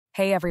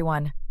Hey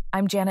everyone,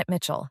 I'm Janet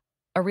Mitchell,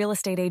 a real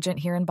estate agent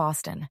here in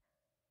Boston.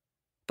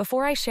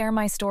 Before I share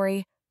my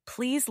story,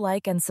 please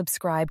like and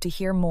subscribe to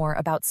hear more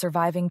about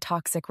surviving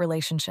toxic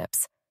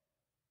relationships.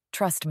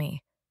 Trust me,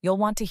 you'll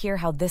want to hear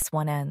how this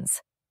one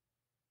ends.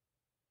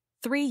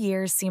 3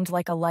 years seemed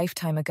like a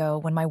lifetime ago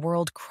when my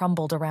world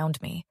crumbled around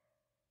me.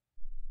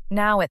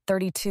 Now at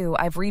 32,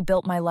 I've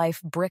rebuilt my life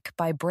brick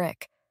by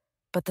brick,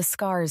 but the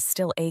scars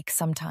still ache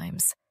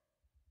sometimes.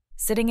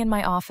 Sitting in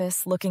my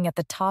office, looking at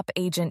the Top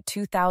Agent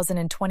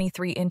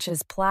 2023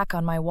 inches plaque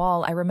on my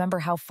wall, I remember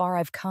how far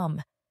I've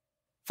come.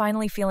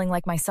 Finally feeling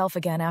like myself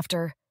again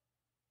after,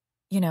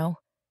 the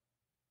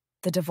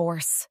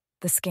divorce,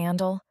 the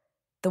scandal,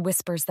 the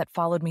whispers that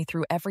followed me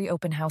through every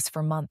open house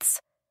for months.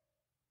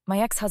 My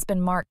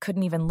ex-husband Mark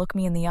couldn't even look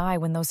me in the eye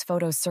when those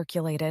photos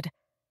circulated,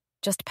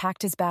 just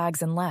packed his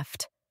bags and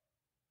left.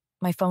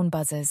 My phone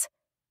buzzes.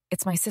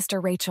 It's my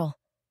sister Rachel.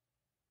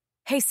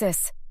 Hey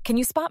sis, can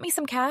you spot me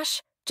some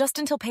cash? Just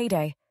until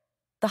payday.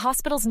 The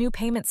hospital's new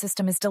payment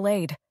system is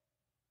delayed.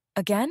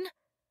 Again?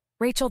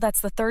 Rachel, that's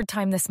the 3rd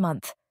time this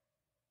month.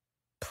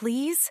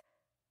 Please?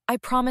 I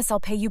promise I'll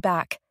pay you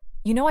back.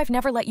 You know I've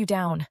never let you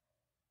down.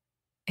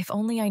 If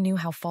only I knew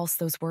how false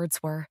those words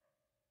were.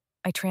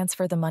 I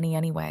transfer the money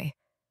anyway.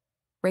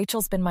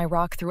 Rachel's been my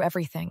rock through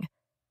everything.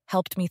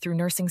 Helped me through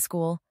nursing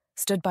school,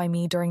 stood by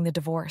me during the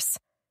divorce.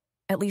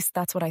 At least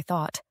that's what I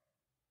thought.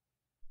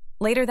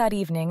 Later that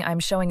evening, I'm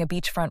showing a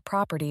beachfront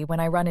property when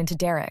I run into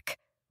Derek,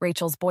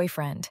 Rachel's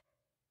boyfriend.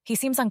 He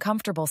seems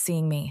uncomfortable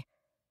seeing me.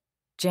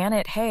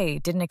 Janet, hey,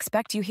 didn't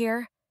expect you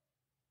here.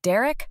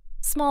 Derek?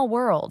 Small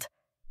world.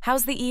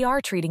 How's the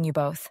ER treating you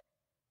both?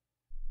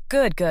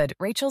 Good.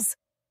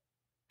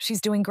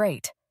 She's doing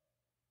great.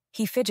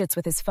 He fidgets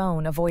with his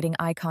phone, avoiding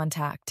eye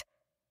contact.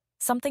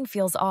 Something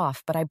feels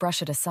off, but I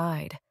brush it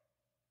aside.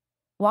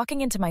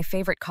 Walking into my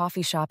favorite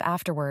coffee shop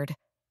afterward,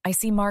 I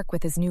see Mark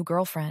with his new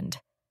girlfriend.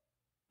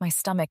 My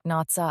stomach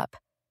knots up.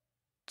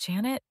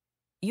 Janet,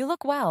 you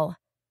look well.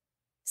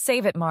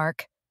 Save it,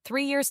 Mark.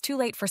 3 years too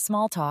late for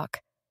small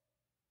talk.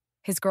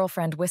 His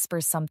girlfriend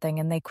whispers something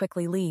and they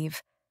quickly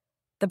leave.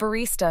 The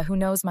barista, who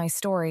knows my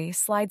story,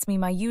 slides me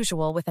my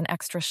usual with an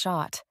extra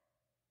shot.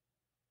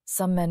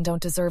 Some men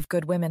don't deserve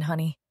good women,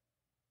 honey.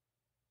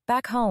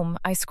 Back home,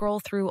 I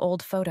scroll through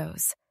old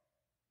photos.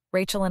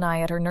 Rachel and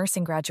I at her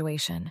nursing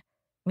graduation.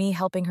 Me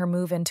helping her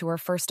move into her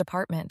first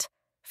apartment.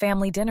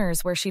 Family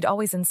dinners where she'd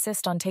always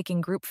insist on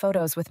taking group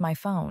photos with my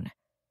phone.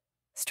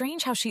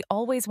 Strange how she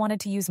always wanted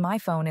to use my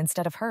phone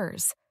instead of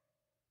hers.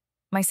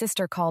 My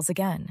sister calls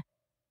again.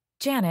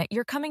 Janet,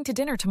 you're coming to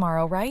dinner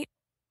tomorrow, right?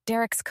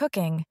 Derek's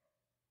cooking.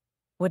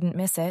 Wouldn't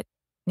miss it.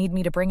 Need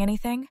me to bring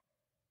anything?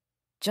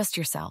 Just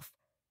yourself.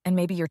 And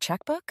maybe your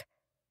checkbook?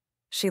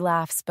 She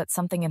laughs, but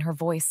something in her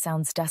voice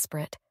sounds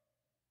desperate.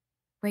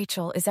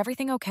 Rachel, is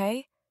everything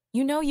okay?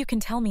 You know you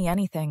can tell me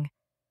anything.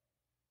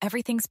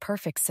 Everything's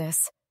perfect,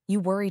 sis. You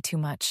worry too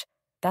much.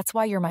 That's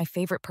why you're my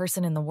favorite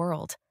person in the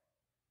world.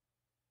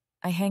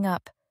 I hang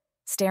up,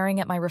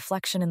 staring at my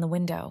reflection in the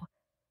window.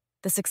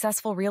 The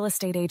successful real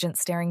estate agent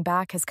staring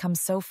back has come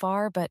so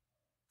far, but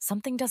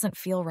something doesn't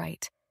feel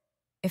right.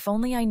 If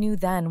only I knew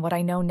then what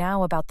I know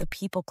now about the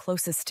people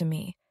closest to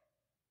me.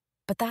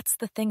 But that's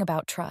the thing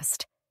about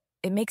trust.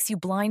 It makes you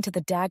blind to the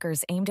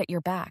daggers aimed at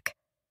your back.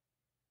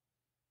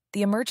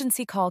 The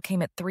emergency call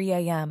came at 3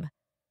 a.m.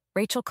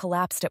 Rachel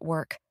collapsed at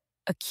work,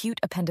 acute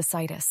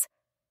appendicitis.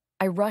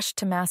 I rushed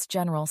to Mass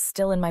General,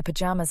 still in my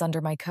pajamas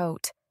under my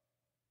coat.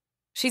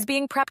 She's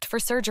being prepped for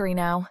surgery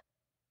now.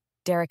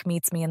 Derek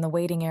meets me in the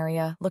waiting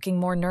area, looking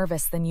more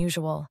nervous than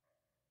usual.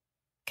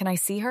 Can I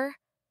see her?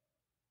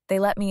 They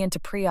let me into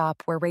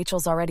pre-op where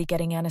Rachel's already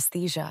getting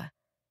anesthesia.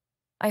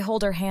 I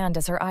hold her hand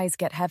as her eyes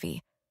get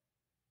heavy.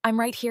 I'm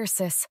right here,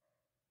 sis.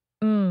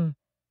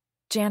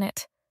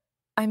 Janet,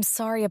 I'm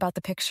sorry about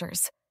the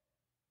pictures.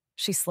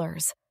 She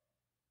slurs.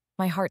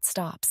 My heart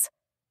stops.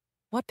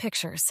 What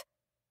pictures?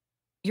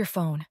 Your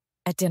phone,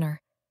 at dinner.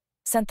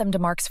 Sent them to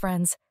Mark's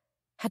friends.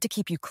 Had to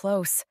keep you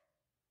close.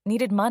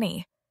 Needed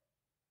money.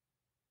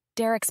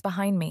 Derek's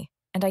behind me,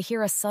 and I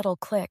hear a subtle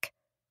click.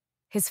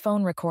 His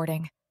phone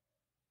recording.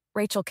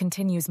 Rachel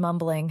continues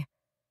mumbling.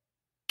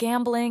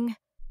 Gambling.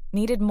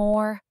 Needed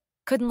more.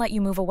 Couldn't let you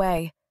move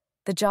away.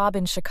 The job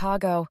in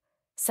Chicago.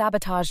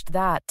 Sabotaged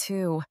that,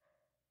 too.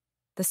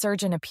 The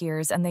surgeon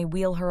appears, and they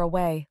wheel her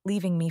away,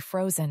 leaving me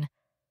frozen.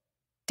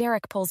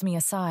 Derek pulls me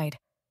aside.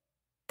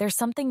 There's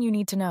something you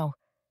need to know.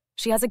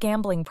 She has a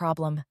gambling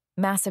problem.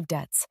 Massive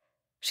debts.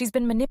 She's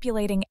been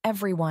manipulating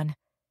everyone.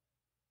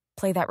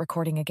 Play that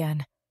recording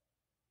again.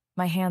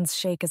 My hands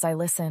shake as I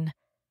listen.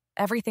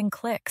 Everything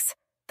clicks.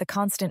 The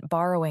constant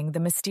borrowing, the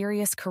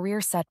mysterious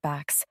career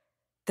setbacks,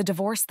 the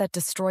divorce that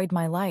destroyed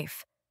my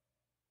life.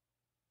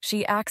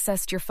 She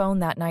accessed your phone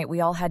that night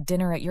we all had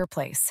dinner at your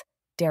place,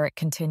 Derek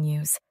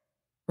continues.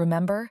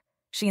 Remember?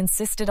 She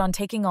insisted on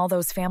taking all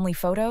those family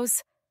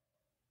photos?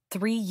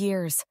 3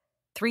 years.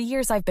 3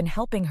 years I've been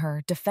helping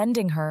her,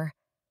 defending her.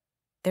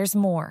 There's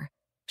more.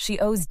 She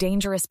owes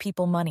dangerous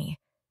people money.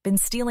 Been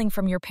stealing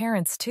from your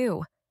parents,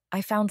 too.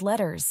 I found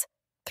letters.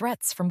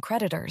 Threats from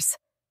creditors.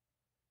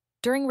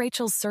 During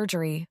Rachel's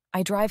surgery,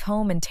 I drive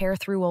home and tear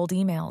through old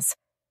emails.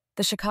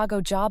 The Chicago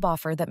job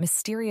offer that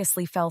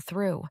mysteriously fell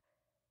through.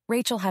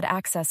 Rachel had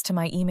access to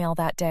my email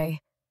that day.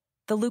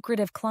 The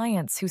lucrative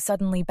clients who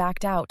suddenly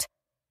backed out,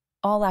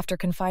 all after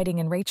confiding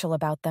in Rachel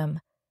about them.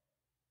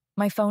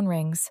 My phone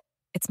rings.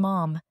 It's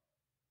Mom.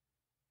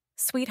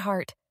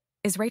 Sweetheart,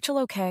 is Rachel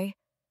okay?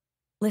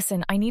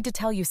 Listen, I need to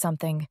tell you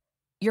something.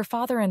 Your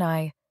father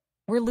and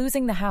we're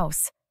losing the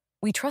house.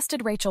 We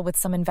trusted Rachel with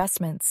some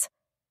investments.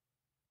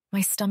 My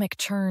stomach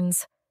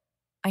churns.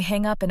 I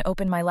hang up and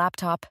open my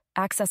laptop,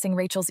 accessing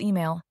Rachel's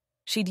email.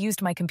 She'd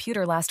used my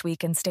computer last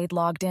week and stayed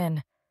logged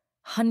in.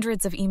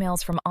 Hundreds of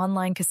emails from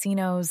online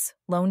casinos,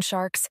 loan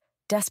sharks,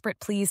 desperate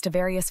pleas to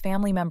various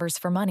family members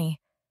for money.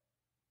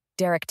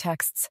 Derek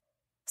texts,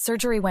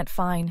 "Surgery went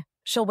fine.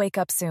 She'll wake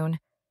up soon.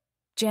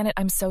 Janet,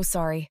 I'm so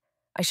sorry.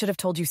 I should have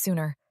told you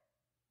sooner."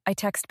 I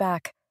text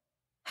back,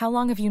 "How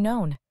long have you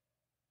known?"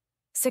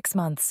 6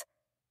 months.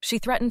 She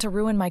threatened to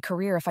ruin my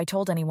career if I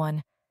told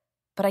anyone.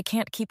 But I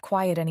can't keep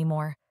quiet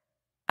anymore.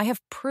 I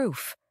have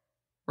proof.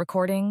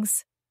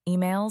 Recordings,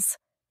 emails,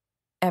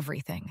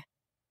 everything.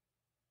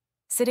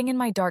 Sitting in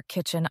my dark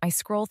kitchen, I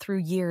scroll through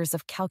years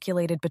of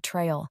calculated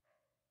betrayal.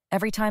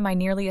 Every time I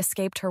nearly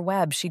escaped her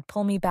web, she'd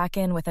pull me back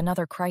in with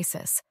another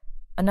crisis,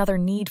 another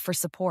need for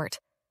support.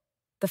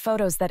 The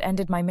photos that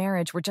ended my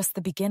marriage were just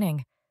the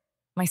beginning.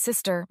 My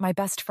sister, my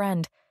best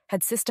friend,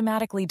 had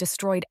systematically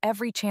destroyed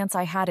every chance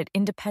I had at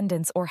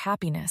independence or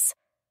happiness,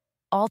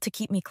 all to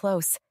keep me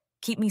close,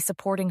 keep me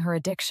supporting her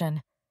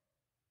addiction.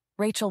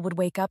 Rachel would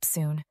wake up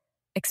soon,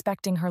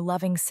 expecting her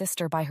loving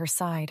sister by her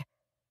side.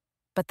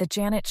 But the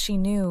Janet she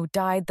knew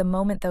died the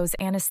moment those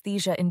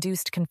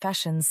anesthesia-induced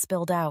confessions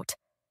spilled out.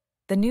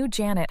 The new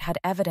Janet had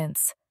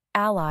evidence,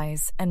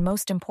 allies, and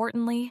most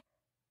importantly,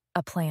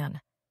 a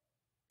plan.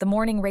 The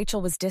morning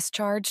Rachel was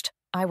discharged,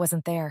 I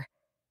wasn't there.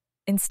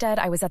 Instead,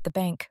 I was at the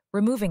bank,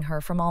 removing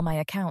her from all my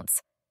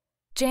accounts.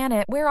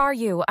 "Janet, where are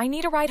you? I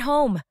need a ride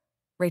home,"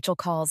 Rachel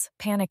calls,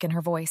 panic in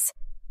her voice.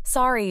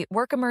 "Sorry,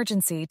 work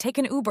emergency. Take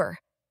an Uber."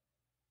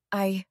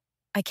 I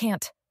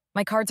can't.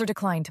 My cards are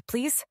declined.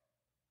 Please?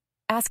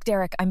 "Ask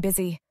Derek, I'm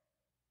busy."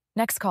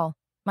 Next call,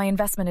 my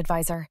investment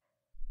advisor.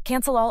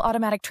 "Cancel all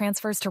automatic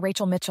transfers to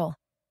Rachel Mitchell."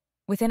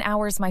 Within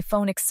hours, my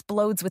phone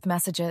explodes with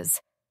messages.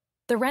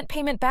 "The rent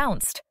payment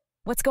bounced.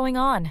 What's going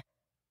on?"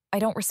 I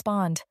don't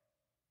respond.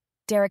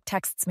 Derek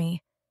texts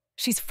me.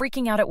 "She's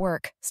freaking out at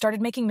work. Started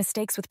making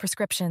mistakes with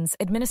prescriptions.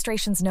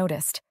 Administration's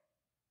noticed."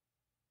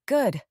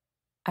 "Good,"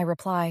 I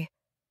reply.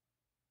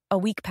 A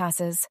week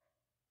passes.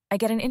 I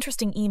get an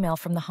interesting email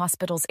from the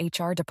hospital's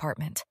HR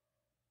department.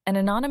 An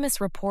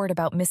anonymous report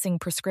about missing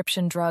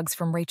prescription drugs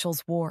from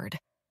Rachel's ward.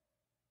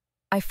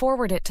 I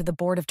forward it to the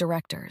board of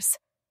directors.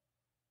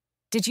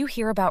 "Did you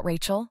hear about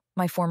Rachel?"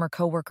 my former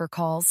coworker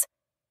calls.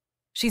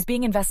 "She's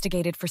being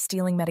investigated for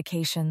stealing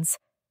medications.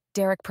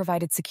 Derek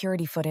provided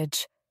security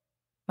footage."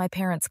 My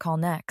parents call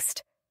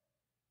next.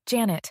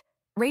 "Janet,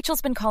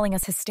 Rachel's been calling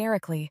us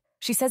hysterically.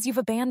 She says you've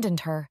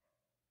abandoned her."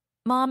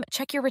 "Mom,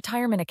 check your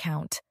retirement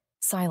account."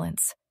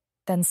 Silence.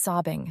 Then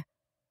sobbing.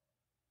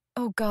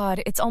 "Oh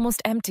God, it's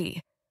almost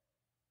empty."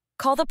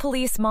 "Call the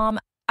police, Mom.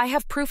 I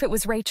have proof it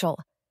was Rachel."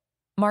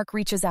 Mark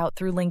reaches out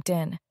through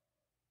LinkedIn.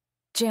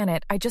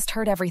 "Janet, I just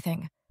heard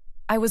everything.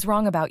 I was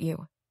wrong about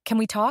you. Can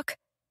we talk?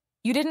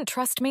 You didn't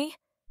trust me?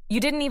 You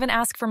didn't even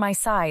ask for my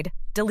side.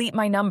 Delete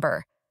my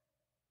number."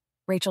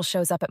 Rachel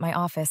shows up at my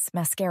office,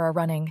 mascara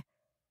running.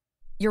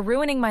 "You're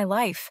ruining my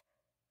life."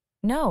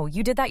 "No,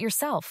 you did that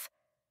yourself.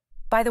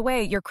 By the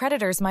way, your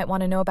creditors might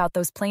want to know about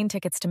those plane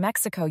tickets to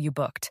Mexico you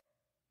booked."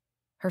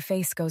 Her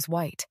face goes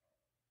white.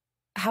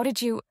 "How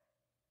did you—"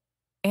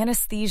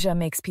 "Anesthesia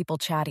makes people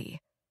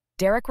chatty.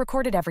 Derek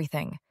recorded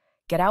everything.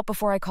 Get out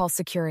before I call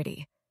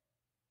security."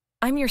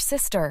 "I'm your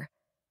sister.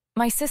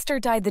 My sister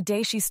died the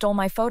day she stole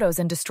my photos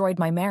and destroyed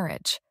my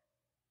marriage."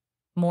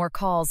 More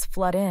calls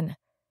flood in.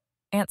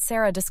 Aunt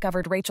Sarah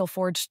discovered Rachel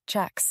forged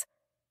checks.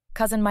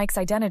 Cousin Mike's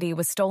identity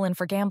was stolen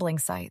for gambling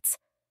sites.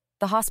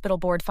 The hospital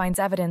board finds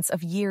evidence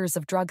of years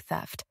of drug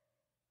theft.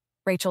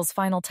 Rachel's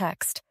final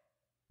text.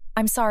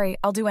 "I'm sorry,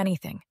 I'll do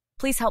anything.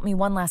 Please help me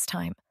one last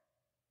time."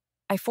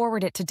 I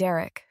forward it to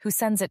Derek, who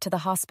sends it to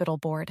the hospital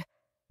board.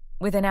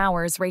 Within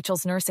hours,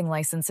 Rachel's nursing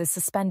license is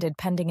suspended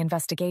pending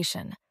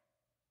investigation.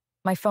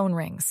 My phone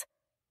rings.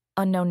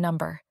 Unknown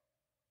number.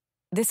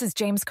 "This is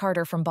James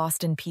Carter from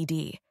Boston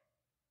PD.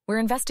 We're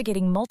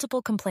investigating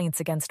multiple complaints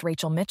against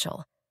Rachel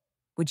Mitchell.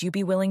 Would you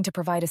be willing to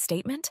provide a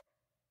statement?"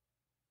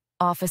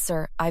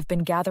 "Officer, I've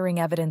been gathering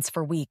evidence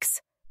for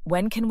weeks.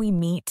 When can we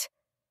meet?"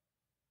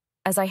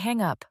 As I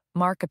hang up,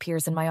 Mark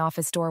appears in my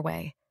office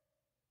doorway.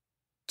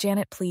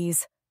 "Janet,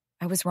 please.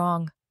 I was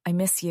wrong. I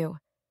miss you.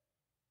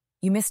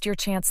 You missed your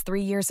chance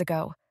 3 years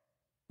ago.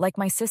 Like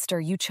my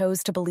sister, you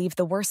chose to believe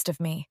the worst of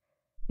me.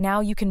 Now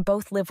you can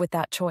both live with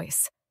that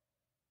choice."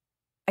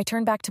 I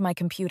turn back to my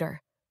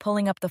computer,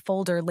 pulling up the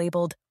folder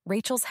labeled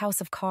Rachel's House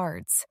of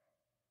Cards.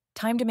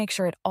 Time to make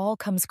sure it all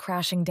comes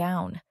crashing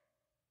down.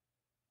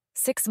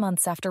 6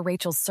 months after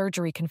Rachel's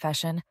surgery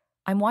confession,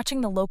 I'm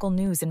watching the local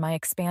news in my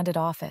expanded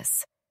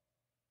office.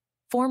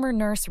 Former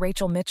nurse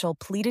Rachel Mitchell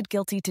pleaded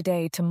guilty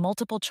today to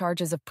multiple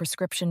charges of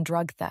prescription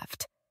drug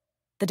theft.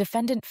 The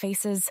defendant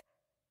faces...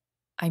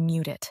 I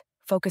mute it,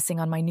 focusing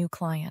on my new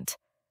client.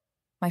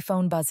 My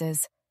phone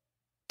buzzes.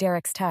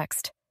 Derek's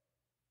text.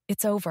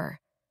 It's over.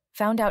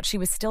 Found out she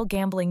was still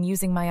gambling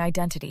using my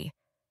identity.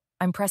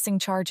 I'm pressing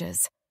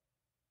charges.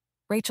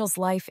 Rachel's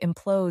life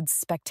implodes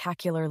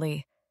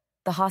spectacularly.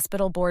 The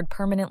hospital board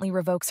permanently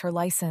revokes her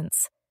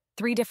license.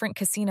 3 different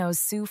casinos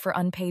sue for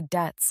unpaid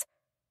debts.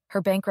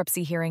 Her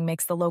bankruptcy hearing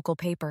makes the local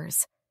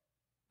papers.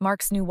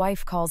 Mark's new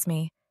wife calls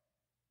me.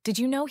 Did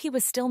you know he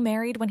was still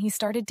married when he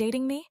started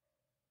dating me?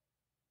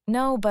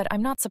 No, but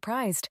I'm not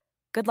surprised.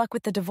 Good luck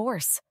with the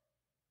divorce.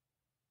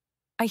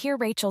 I hear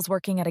Rachel's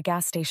working at a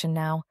gas station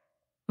now.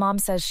 Mom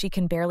says she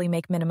can barely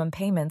make minimum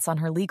payments on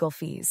her legal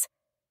fees.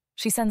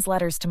 She sends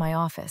letters to my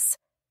office.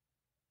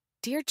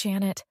 Dear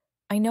Janet,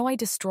 I know I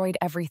destroyed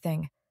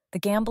everything. The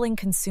gambling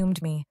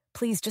consumed me.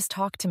 Please just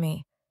talk to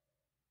me.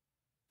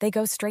 They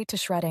go straight to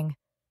shredding.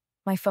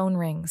 My phone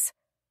rings.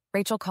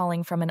 Rachel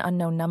calling from an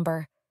unknown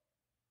number.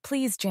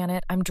 Please,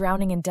 Janet, I'm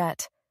drowning in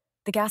debt.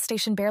 The gas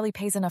station barely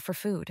pays enough for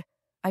food.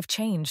 I've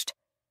changed.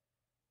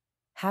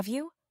 Have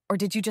you? Or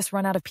did you just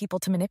run out of people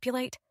to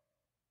manipulate?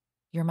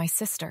 You're my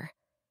sister.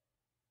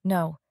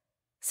 No.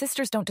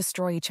 Sisters don't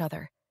destroy each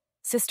other.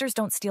 Sisters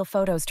don't steal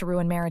photos to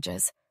ruin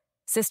marriages.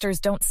 Sisters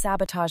don't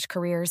sabotage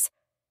careers.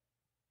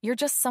 You're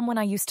just someone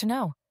I used to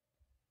know.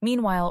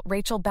 Meanwhile,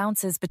 Rachel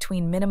bounces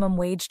between minimum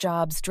wage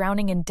jobs,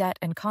 drowning in debt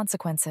and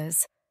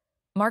consequences.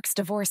 Mark's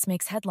divorce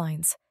makes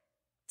headlines.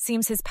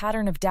 Seems his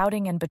pattern of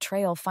doubting and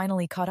betrayal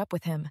finally caught up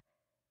with him.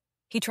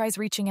 He tries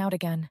reaching out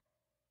again.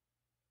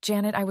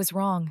 Janet, I was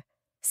wrong.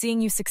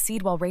 Seeing you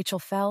succeed while Rachel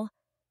fell,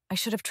 I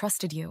should have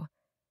trusted you.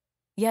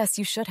 Yes,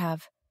 you should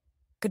have.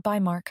 Goodbye,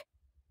 Mark.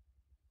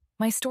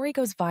 My story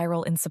goes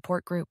viral in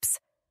support groups.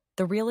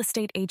 The real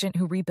estate agent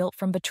who rebuilt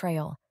from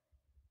betrayal.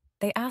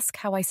 They ask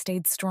how I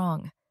stayed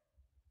strong.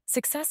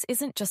 Success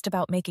isn't just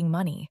about making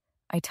money,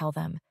 I tell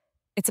them.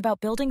 It's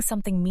about building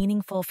something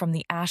meaningful from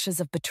the ashes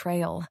of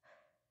betrayal.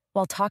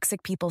 While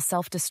toxic people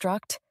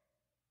self-destruct,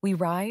 we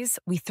rise,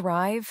 we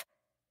thrive,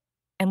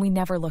 and we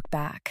never look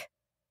back.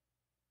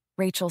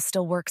 Rachel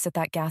still works at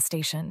that gas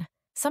station.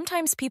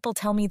 Sometimes people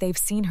tell me they've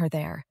seen her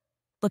there,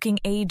 looking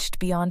aged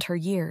beyond her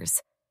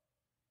years.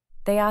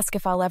 They ask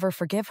if I'll ever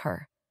forgive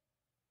her.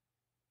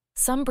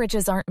 Some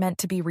bridges aren't meant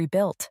to be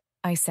rebuilt,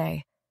 I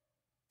say.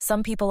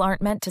 Some people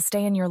aren't meant to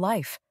stay in your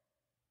life.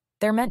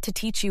 They're meant to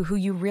teach you who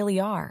you really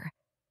are.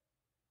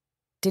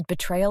 Did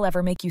betrayal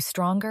ever make you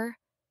stronger?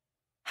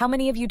 How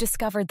many of you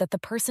discovered that the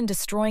person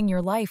destroying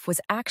your life was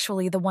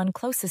actually the one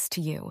closest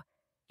to you,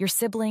 your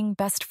sibling,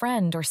 best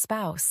friend, or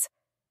spouse?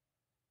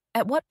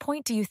 At what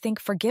point do you think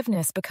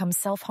forgiveness becomes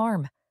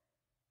self-harm?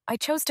 I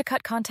chose to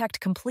cut contact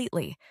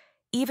completely,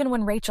 even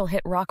when Rachel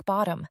hit rock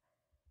bottom.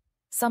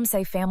 Some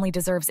say family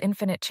deserves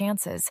infinite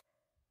chances,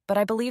 but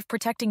I believe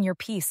protecting your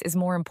peace is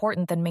more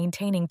important than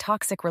maintaining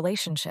toxic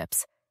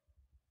relationships.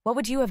 What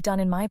would you have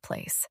done in my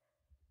place?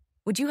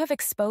 Would you have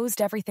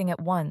exposed everything at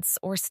once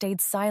or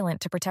stayed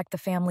silent to protect the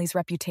family's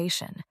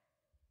reputation?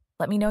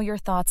 Let me know your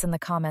thoughts in the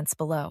comments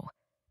below.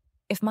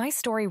 If my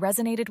story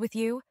resonated with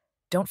you,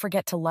 don't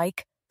forget to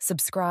like,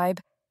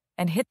 subscribe,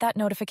 and hit that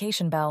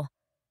notification bell.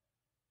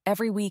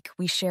 Every week,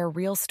 we share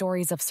real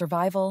stories of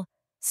survival,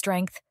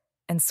 strength,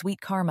 and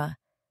sweet karma.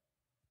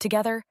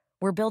 Together,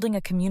 we're building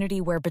a community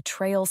where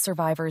betrayal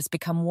survivors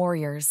become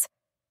warriors.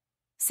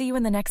 See you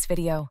in the next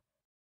video.